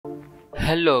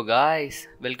Hello guys,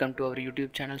 welcome to our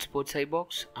YouTube channel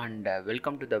sportscyborgs and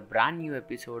welcome to the brand new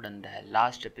episode and the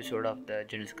last episode of the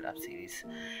JanusGraph series.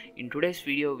 In today's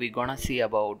video we're gonna see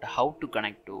about how to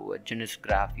connect to a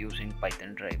JanusGraph using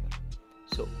Python driver.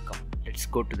 So come, let's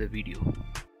go to the video.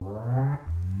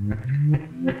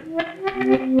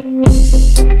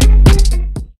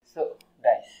 So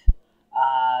guys,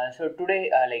 so today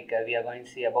we are going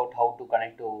to see about how to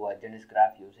connect to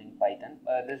JanusGraph using Python.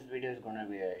 This video is going to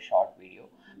be a short video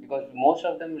because most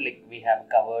of them we have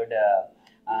covered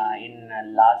in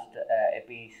last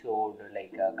episode,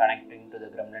 connecting to the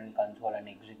gremlin console and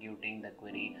executing the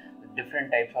query,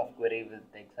 different types of query with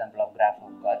the example of graph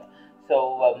of cards.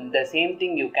 So the same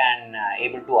thing you can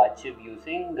able to achieve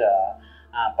using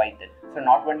Python. So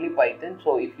not only Python,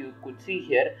 so if you could see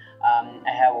here,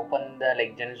 I have opened the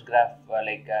JanusGraph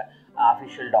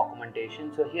official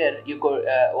documentation. So here you could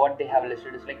what they have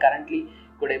listed is currently you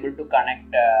could able to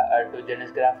connect to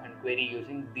JanusGraph and query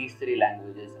using these three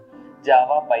languages: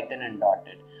 Java, Python and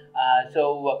 .NET.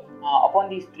 Upon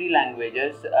these three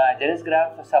languages,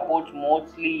 JanusGraph supports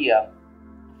mostly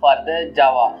for the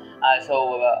Java.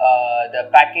 The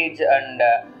package and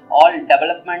all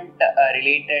development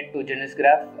related to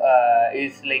JanusGraph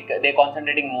is they're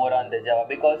concentrating more on the Java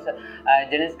because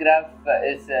JanusGraph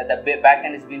is the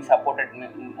backend is being supported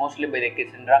mostly by the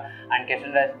Cassandra, and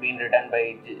Cassandra has been written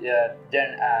by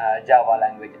Java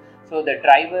language. So the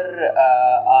driver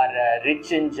are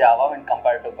rich in Java when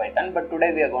compared to Python, but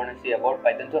today we are going to see about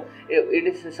Python. So it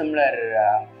is a similar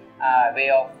way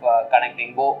of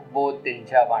connecting both in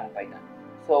Java and Python.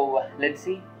 So let's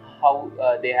see how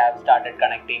they have started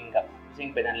connecting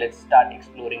using Python. Let's start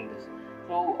exploring this.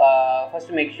 So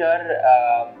first, make sure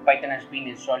Python has been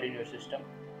installed in your system.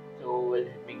 So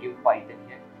let me give Python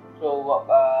here. So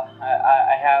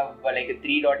I have a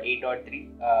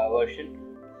 3.8.3 version.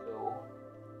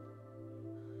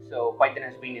 So Python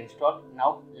has been installed.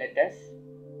 Now let us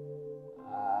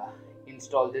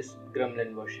install this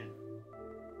gremlin version.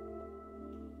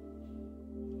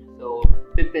 So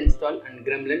pip install and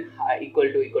gremlin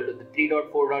equal to the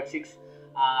 3.4.6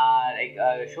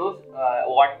 shows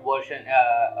what version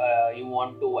you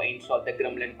want to install the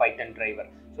gremlin Python driver.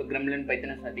 So gremlin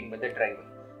Python is nothing but the driver.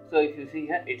 So if you see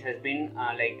here, it has been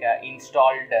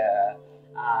installed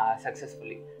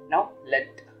successfully. Now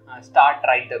let start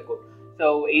write the code.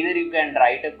 So either you can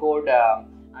write a code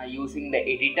using the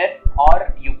editor,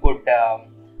 or you could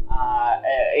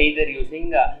either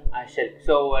using shell.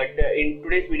 So in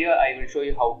today's video I will show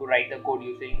you how to write the code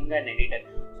using an editor.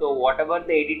 So whatever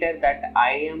the editor that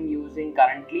I am using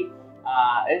currently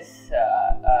is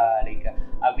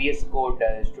a VS Code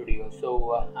Studio.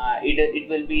 So it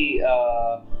will be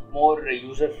more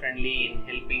user friendly in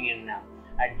helping in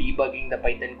debugging the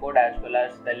Python code, as well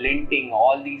as the linting.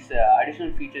 All these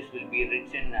additional features will be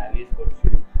rich in VS Code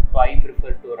Studio. So I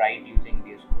prefer to write using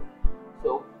VS Code.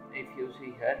 So if you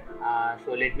see here,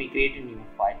 so let me create a new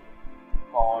file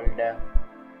called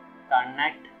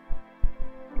connect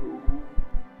to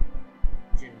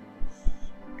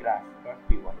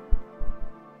JanusGraph.py.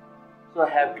 So I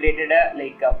have created a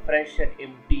fresh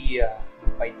empty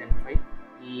Python file.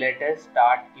 Let us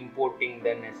start importing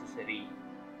the necessary.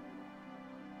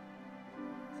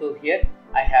 So here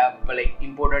I have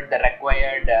imported the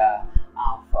required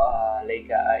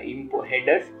import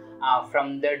headers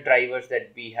from the drivers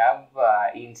that we have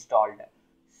installed.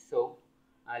 So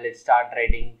let's start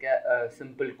writing a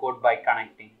simple code by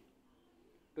connecting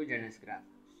to JanusGraph.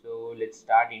 So let's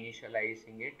start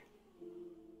initializing it,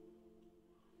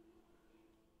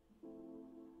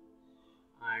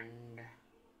 and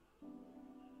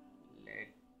let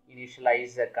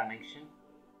initialize the connection.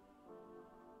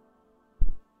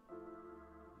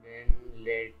 Then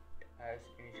let us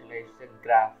initialize the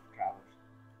graph traverse.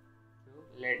 So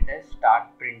let us start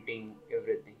printing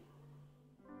everything.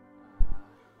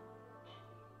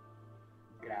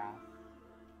 Graph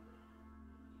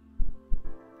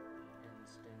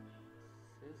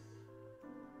instances,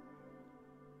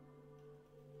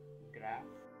 graph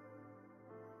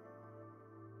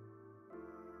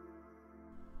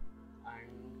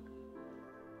and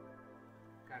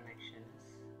connections.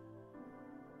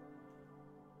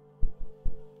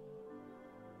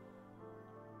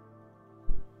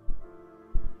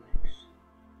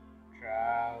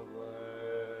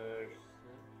 Traverse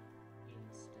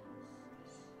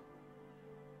instances.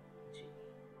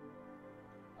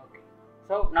 Okay.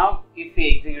 So now if we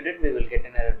execute it, we will get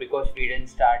an error because we didn't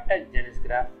start a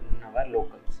JanusGraph in our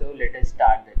local. So let us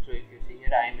start that. So if you see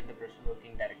here, I am in the present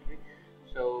working directory.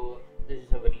 So this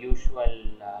is our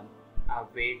usual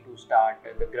way to start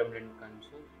the gremlin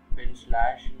console.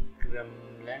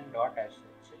 bin/gremlin.sh.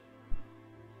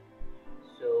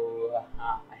 So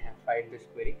I have filed this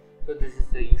query. So this is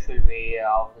the usual way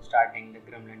of starting the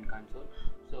gremlin console.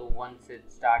 So once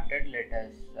it's started, let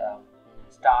us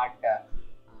start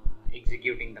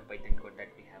executing the Python code that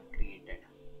we have created.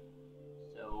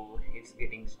 So it's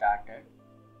getting started.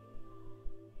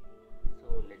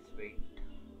 So let's wait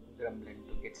gremlin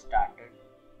to get started.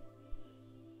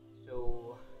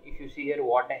 So if you see here,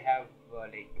 what I have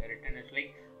written is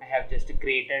like I have just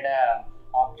created a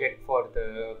object for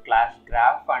the class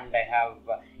graph, and I have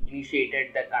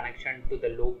initiated the connection to the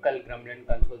local gremlin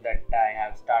console that I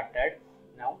have started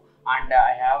now, and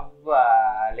I have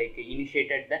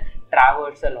initiated the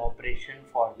traversal operation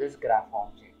for this graph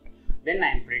object. Then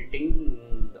I am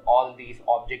printing all these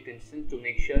object instance to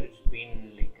make sure it's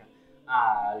been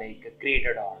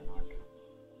created or not.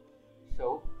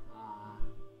 So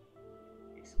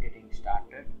it's getting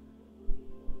started.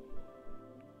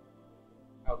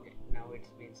 Okay, now it's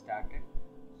been started.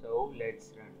 So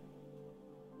let's run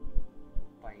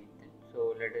Python.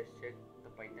 So let us check the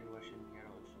Python version here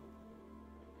also.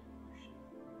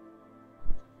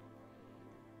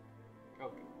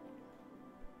 Okay.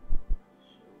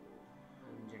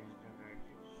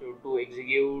 So to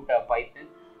execute Python,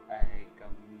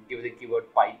 give the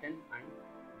keyword Python and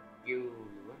give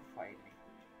your file name.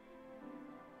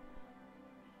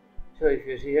 So if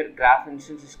you see here, graph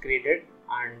instance is created,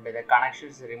 and the connection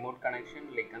is a remote connection,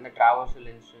 like on the traversal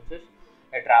instances,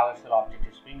 a traversal object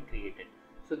is being created.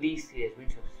 So these has been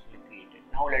successfully created.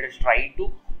 Now let us try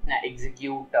to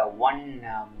execute one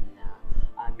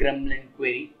gremlin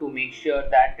query to make sure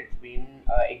that it's been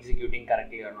executing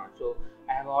correctly or not. So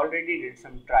I have already did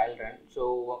some trial run.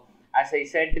 So as I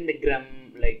said in the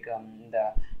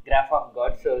the graph of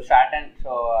God, so Saturn,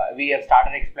 so we have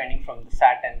started explaining from the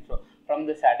Saturn. So from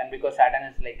the Saturn, because Saturn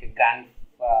is like a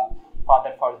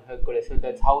grandfather for Hercules, so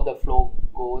that's how the flow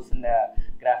goes in the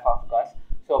graph of God.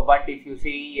 So but if you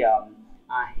see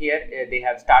here, they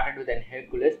have started with an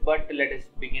Hercules, but let us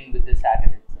begin with the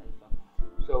Saturn itself.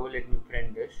 So let me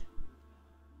print this.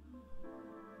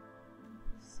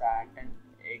 Saturn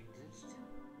exists.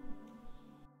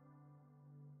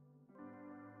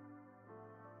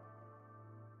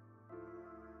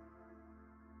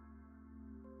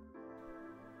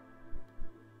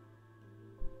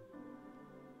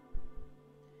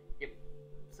 Yep.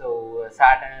 So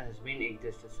Saturn has been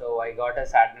existed. So I got a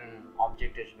Saturn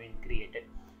object has been created.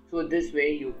 So this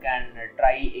way you can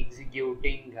try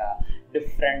executing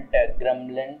different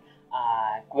gremlin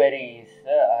queries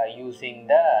using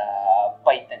the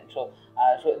Python. So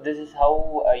this is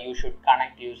how you should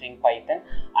connect using Python,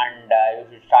 and you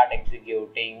should start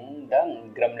executing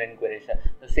the gremlin queries.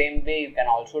 The same way you can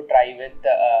also try with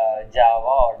Java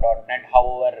or .NET,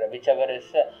 however, whichever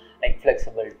is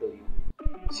flexible to you.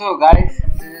 So guys,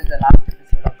 this is the last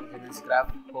episode of the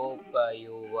JanusGraph. Hope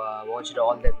you watched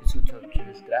all the episodes of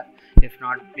JanusGraph. If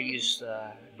not, please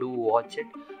do watch it,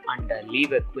 and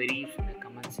leave a query in the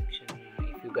comment section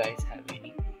if you guys have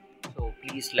any. So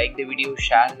please like the video,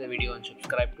 share the video, and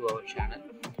subscribe to our channel.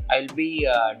 I will be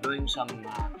doing some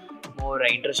more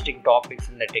interesting topics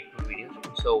in the TechKnow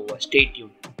videos. So stay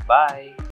tuned. Bye.